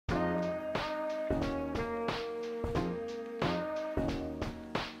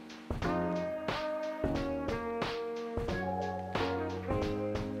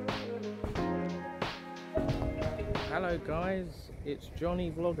Hello guys, it's Johnny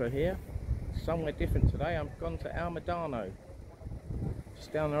Vlogger here. Somewhere different today. I've gone to Medano,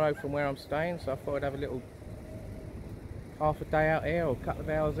 just down the road from where I'm staying, so I thought I'd have a little half a day out here or a couple of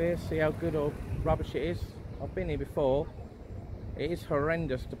hours here, see how good or rubbish it is. I've been here before. It is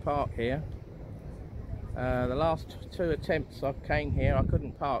horrendous to park here. The last two attempts I came here, I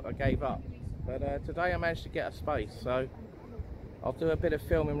couldn't park, I gave up. But today I managed to get a space, so I'll do a bit of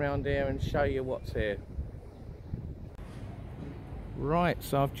filming around here and show you what's here. Right,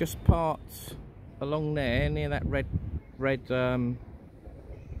 so I've just parked along there near that red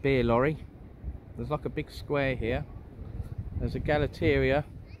beer lorry. There's like a big square here. There's a Galateria,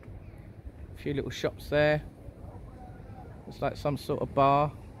 a few little shops there. It's like some sort of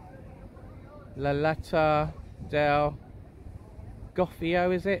bar. La Lata del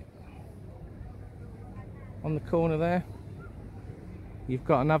Goffio, is it? On the corner there. You've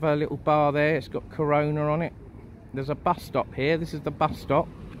got another little bar there, it's got Corona on it. There's a bus stop here, this is the bus stop.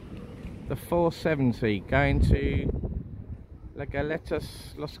 The 470 going to La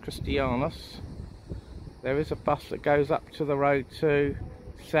Galetas Los Cristianos. There is a bus that goes up to the road to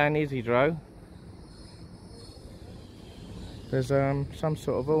San Isidro. There's some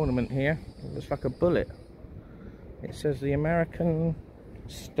sort of ornament here. It looks like a bullet. It says the American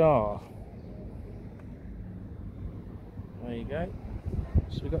Star. There you go.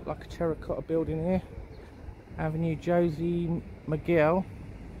 So we've got like a terracotta building here. Avenue Josie Miguel.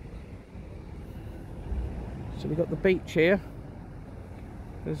 So we've got the beach here.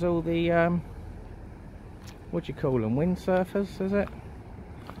 There's all the what do you call them, windsurfers, is it?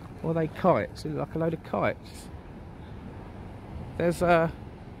 Or are they kites? They look like a load of kites. There's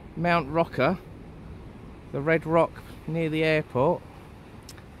Mount Rocker, the red rock near the airport.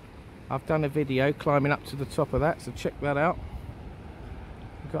 I've done a video climbing up to the top of that, so check that out.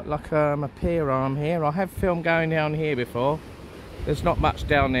 We've got like a pier arm here. I have filmed going down here before. There's not much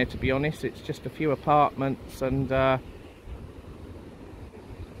down there, to be honest. It's just a few apartments and a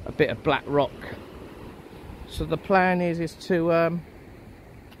bit of black rock. So the plan is to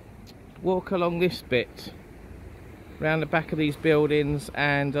walk along this bit, round the back of these buildings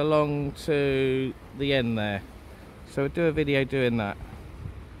and along to the end there. So we'll do a video doing that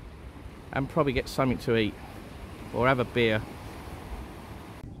and probably get something to eat or have a beer.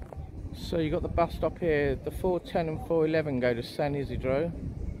 So you got the bus stop here. The 410 and 411 go to San Isidro.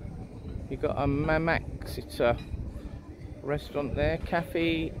 You got a Mamaxita restaurant there,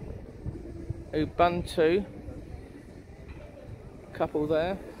 Cafe Ubuntu, couple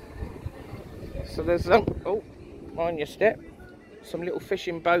there. So there's some, oh, mind your step, some little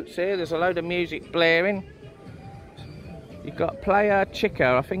fishing boats here. There's a load of music blaring. You've got Playa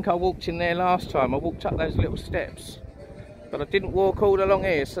Chica. I think I walked in there last time. I walked up those little steps, but I didn't walk all along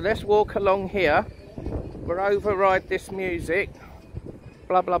here. So let's walk along here. We'll override this music.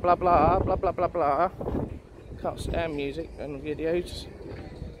 Blah blah blah blah blah blah blah blah. Can't stand music and videos.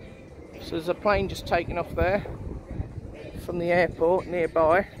 So there's a plane just taking off there from the airport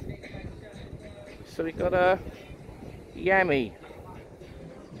nearby. So we've got a Yummy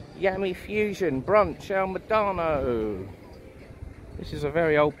Fusion Brunch El Medano. This is a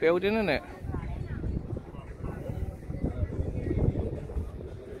very old building, isn't it?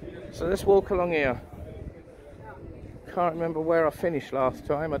 So let's walk along here. Can't remember where I finished last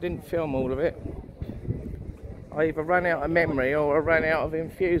time. I didn't film all of it. I either ran out of memory or I ran out of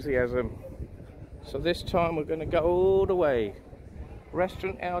enthusiasm. So this time we're going to go all the way.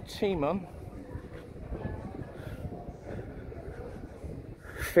 Restaurant El Timon.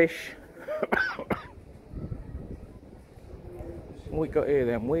 Fish. What we got here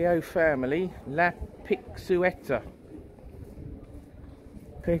then? Weo Family, La Pixueta.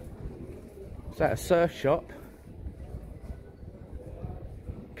 Is that a surf shop?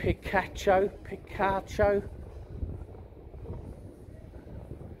 Picacho.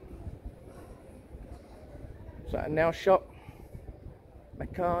 Is that a nail shop?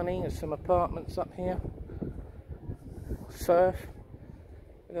 Makani, there's some apartments up here. Surf.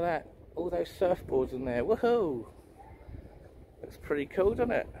 Look at that, all those surfboards in there. Woohoo! Looks pretty cool,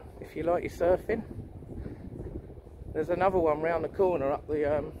 doesn't it? If you like your surfing. There's another one round the corner up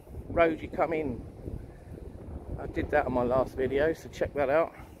the road you come in. I did that on my last video, so check that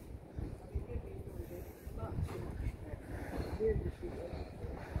out.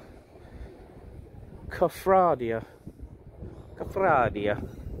 Cofradia.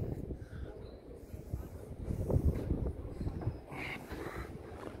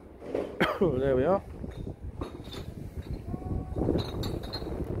 Oh, there we are.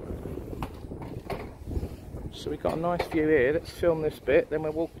 So we've got a nice view here. Let's film this bit, then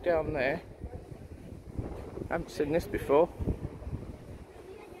we'll walk down there. Haven't seen this before.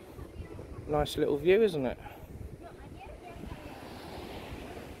 Nice little view, isn't it?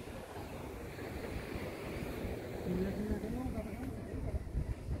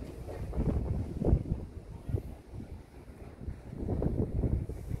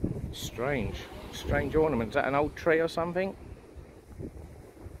 Strange ornament. Is that an old tree or something?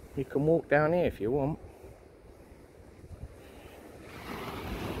 You can walk down here if you want.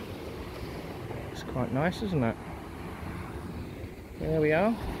 It's quite nice, isn't it? There we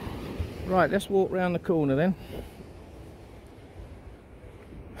are. Right, let's walk round the corner then.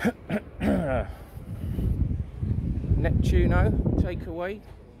 Neptuno takeaway.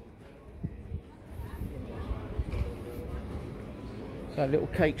 That little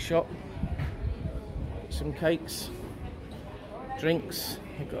cake shop. Some cakes, drinks.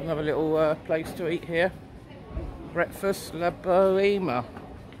 We've got another little place to eat here. Breakfast, La Bohema.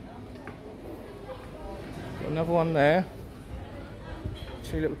 Got another one there.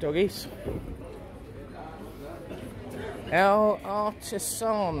 Two little doggies. El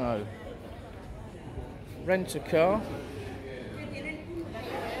Artisano. Rent a car.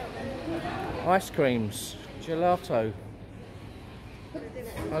 Ice creams. Gelato.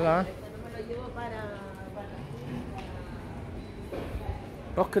 Hello.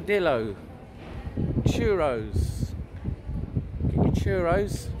 Bocadillo. Churros. Get your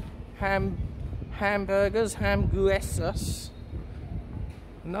churros. Hamburgers. Hamburguesas.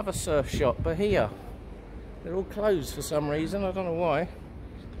 Another surf shop, but here they're all closed for some reason. I don't know why.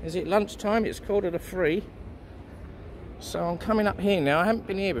 Is it lunchtime? It's called it a free. So I'm coming up here now. I haven't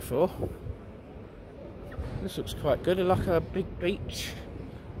been here before. This looks quite good. Like a big beach.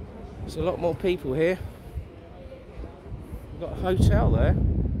 There's a lot more people here. We've got a hotel there.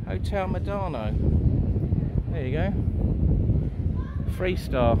 Hotel Medano. There you go.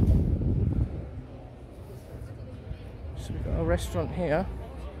 3-star. So we've got a restaurant here.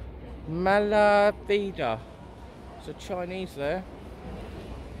 Malavida. There's a Chinese there.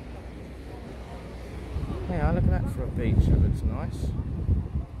 Yeah, look at that for a beach. That looks nice.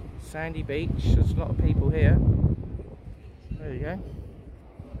 Sandy beach. There's a lot of people here. There you go.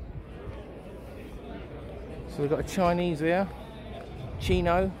 So we've got a Chinese there.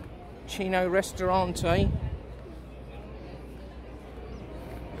 Chino Restaurante.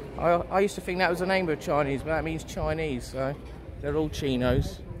 I used to think that was the name of Chinese, but that means Chinese, so they're all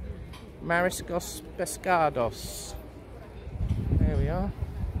Chinos. Mariscos Pescados. There we are.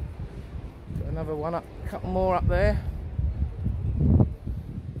 Got another one up, a couple more up there.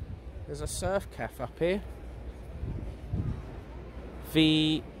 There's a surf cafe up here.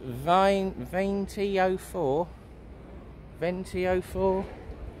 The 2004. 2004.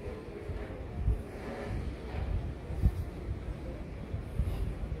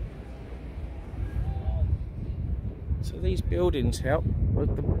 So these buildings help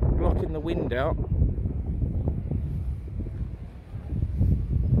with the blocking the wind out.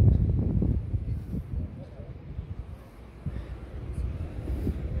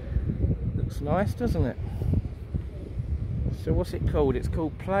 Looks nice, doesn't it? So what's it called? It's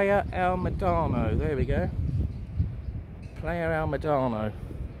called Playa El Medano. There we go. Playa El Medano.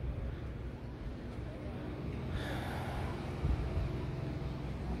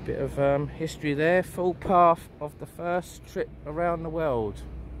 Bit of history there. Full path of the first trip around the world.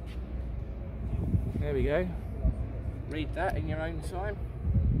 There we go. Read that in your own time.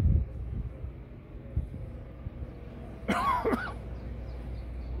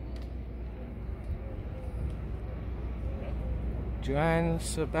 Joan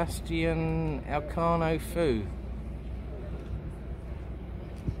Sebastian Elcano Fu.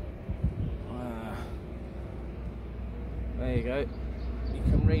 There you go. You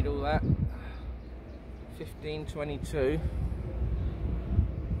can read all that. 1522.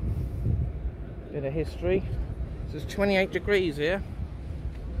 Bit of history. So it's 28 degrees here.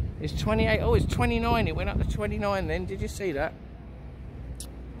 It's 28. Oh, it's 29. It went up to 29 then. Did you see that?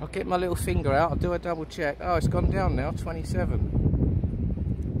 I'll get my little finger out. I'll do a double check. Oh, it's gone down now. 27.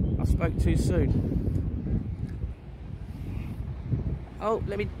 I spoke too soon. Oh,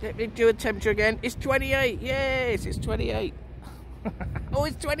 let me do a temperature again. It's 28. Yes, it's 28. Oh,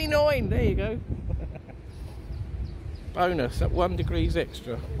 it's 29. There you go. Bonus at 1 degree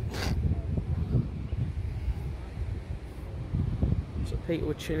extra. So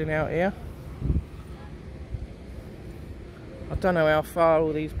people are chilling out here. I don't know how far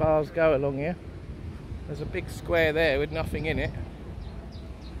all these bars go along here. There's a big square there with nothing in it.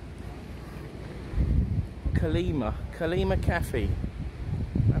 Kalima Cafe.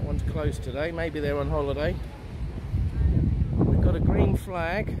 That one's closed today. Maybe they're on holiday. We've got a green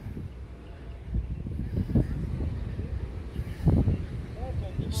flag.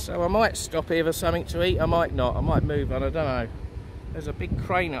 So I might stop here for something to eat, I might not, I might move on, I don't know. There's a big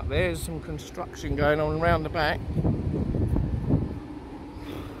crane up there, there's some construction going on around the back.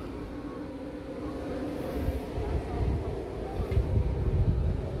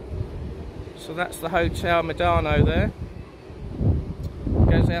 So that's the Hotel Medano there.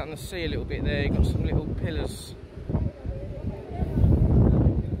 Goes out in the sea a little bit there, you've got some little pillars.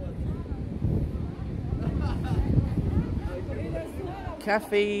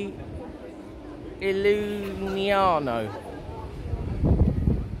 Cafe Iluniano.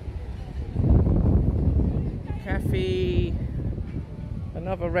 Cafe,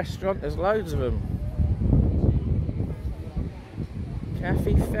 another restaurant, there's loads of them.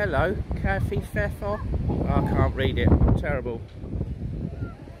 Cafe Fellow, Cafe Fefo. Oh, I can't read it, I'm terrible.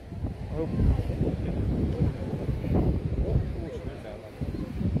 Oh.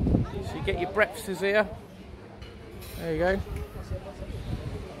 So you get your breakfasts here. There you go.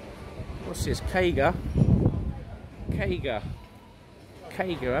 What's this? Kega? Kega.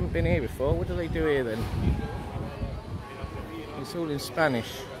 Kega, I haven't been here before. What do they do here then? It's all in Spanish.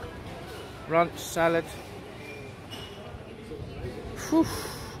 Brunch, salad. Whew.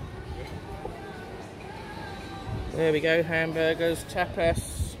 There we go, hamburgers,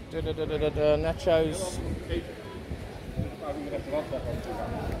 tapas, nachos.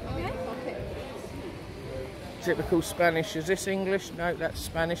 Typical Spanish. Is this English? No, that's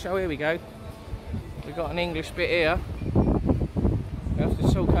Spanish. Oh, here we go. We've got an English bit here. We have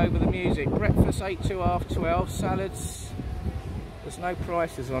to talk over the music. Breakfast 8 to half 12. Salads. There's no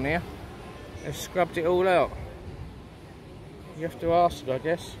prices on here. They've scrubbed it all out. You have to ask, I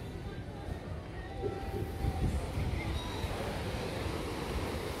guess.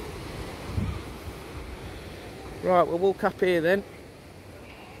 Right, we'll walk up here then.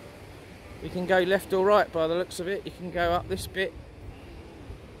 We can go left or right by the looks of it. You can go up this bit.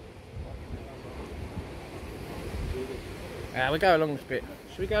 We go along this bit.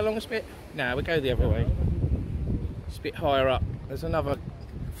 Should we go along this bit? No, we go the other way. It's a bit higher up. There's another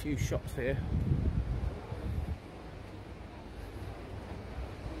few shops here.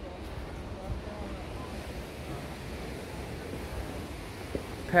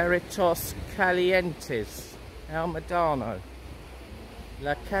 Perritos Calientes, El Medano,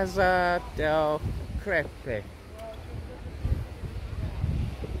 La Casa del Crepe.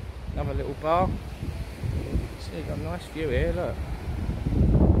 Another little bar. See, you've got a nice view here, look.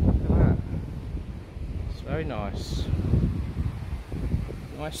 Look at that. It's very nice.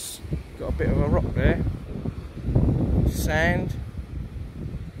 Nice, got a bit of a rock there. Sand.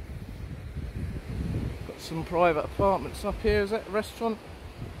 Got some private apartments up here, is that a restaurant?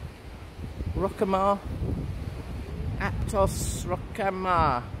 Rocamar, Aptos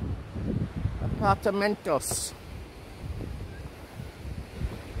Rocamar, Apartamentos.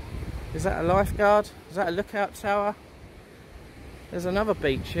 Is that a lifeguard? Is that a lookout tower? There's another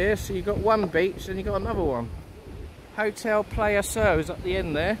beach here, so you've got one beach and you've got another one. Hotel Playa Sur is at the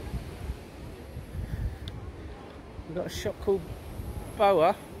end there. We've got a shop called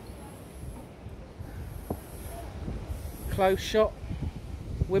Boa. Clothes shop.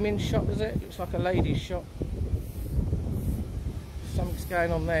 Women's shop, is it? Looks like a ladies' shop. Something's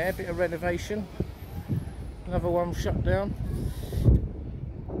going on there, a bit of renovation. Another one shut down.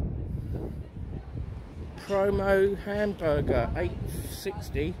 Promo hamburger,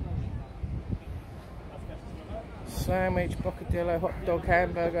 $8.60. Sandwich, bocadillo, hot dog,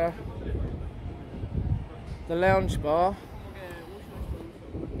 hamburger. The lounge bar.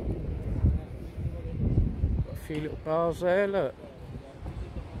 Got a few little bars there, look.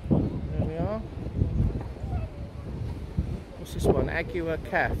 There we are. What's this one? Agua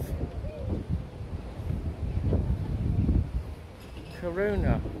Caf.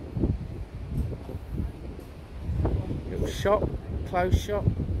 Karuna. Little shop, clothes shop.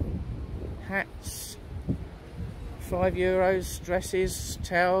 Hats. €5. Dresses,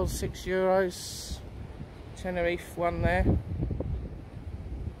 towels, €6. Tenerife one there.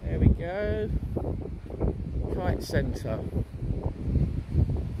 There we go. Kite Centre.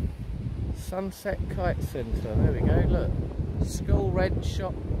 Sunset Kite Centre. There we go, look. School red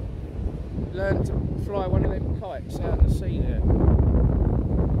shop. Learn to fly one of them kites out in the sea there.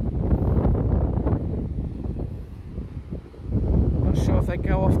 Not sure if they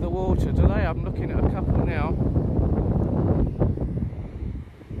go off the water, do they? I'm looking at a couple now.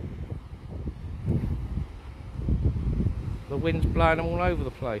 The wind's blowing them all over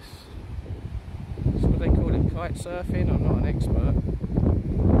the place. So what they call it, kite surfing? I'm not an expert.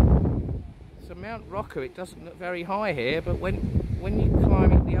 So Mount Rocker, it doesn't look very high here, but when you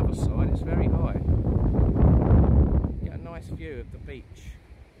climb it the other side, it's very high. You get a nice view of the beach.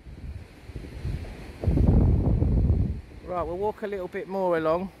 Right, we'll walk a little bit more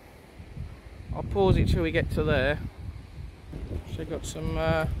along. I'll pause it till we get to there. So we've got some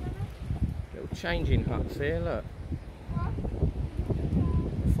little changing huts here, look.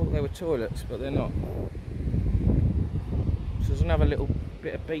 I thought they were toilets, but they're not. So there's another little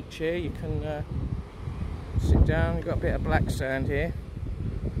bit of beach here. You can sit down. You've got a bit of black sand here.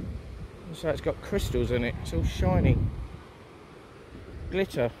 So it's got crystals in it. It's all shiny.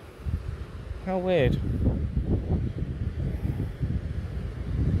 Glitter. How weird.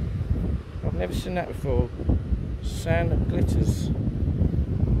 I've never seen that before. Sand that glitters.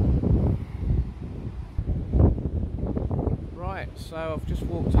 Right, so I've just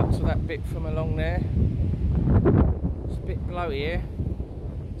walked up to that bit from along there. It's a bit blowy here.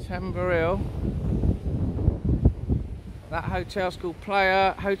 Tamboril. That hotel's called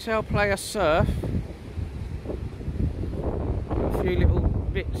Hotel Playa Surf. Got a few little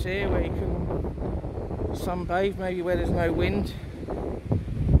bits here where you can sunbathe, maybe where there's no wind.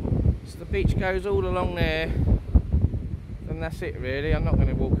 So the beach goes all along there, and that's it really. I'm not going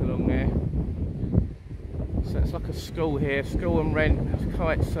to walk along there. So it's like a school here, school and rent,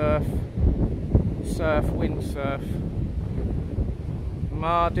 kite surf, surf, windsurf.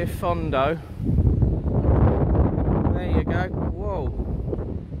 Mar de Fondo. There you go. Whoa.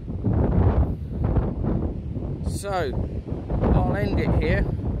 So I'll end it here.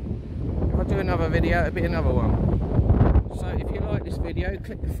 If I do another video, it'll be another one. So if you like this video,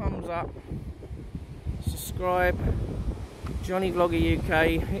 click the thumbs up, subscribe, Johnny Vlogger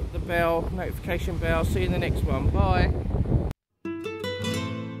UK, hit the bell, notification bell. See you in the next one. Bye.